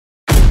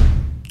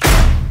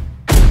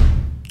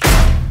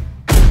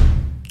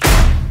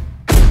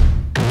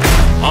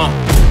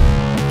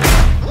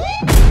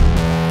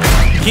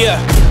Yeah.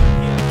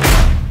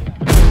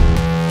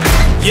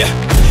 Yeah.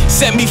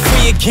 Set me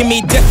free and give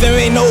me death, there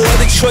ain't no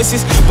other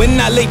choices.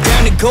 When I lay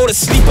down to go to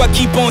sleep, I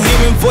keep on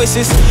hearing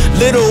voices.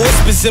 Little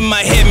whispers in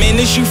my head, man,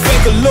 is you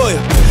fake or loyal?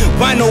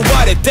 Why no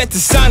water, that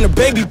designer,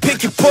 baby,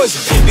 pick your poison.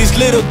 These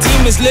little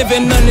demons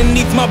living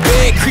underneath my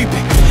bed,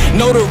 creeping.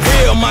 Know the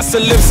real monster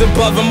lives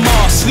above them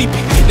all,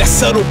 sleeping. That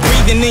subtle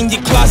breathing in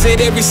your closet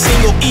every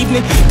single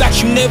evening.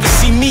 Thought you never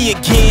see me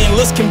again,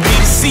 looks can be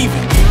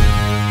deceiving.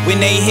 When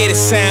they hear the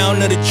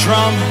sound of the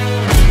drum,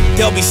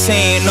 they'll be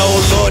saying, oh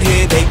Lord,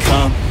 here they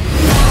come.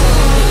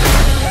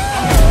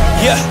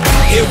 Yeah,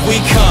 here we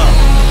come.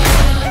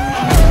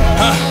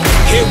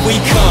 Here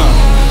we come.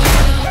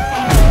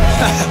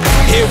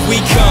 Here we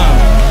come.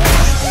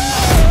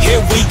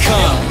 Here we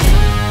come.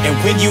 And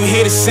when you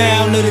hear the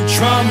sound of the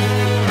drum,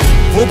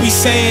 we'll be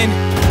saying,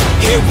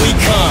 here we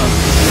come.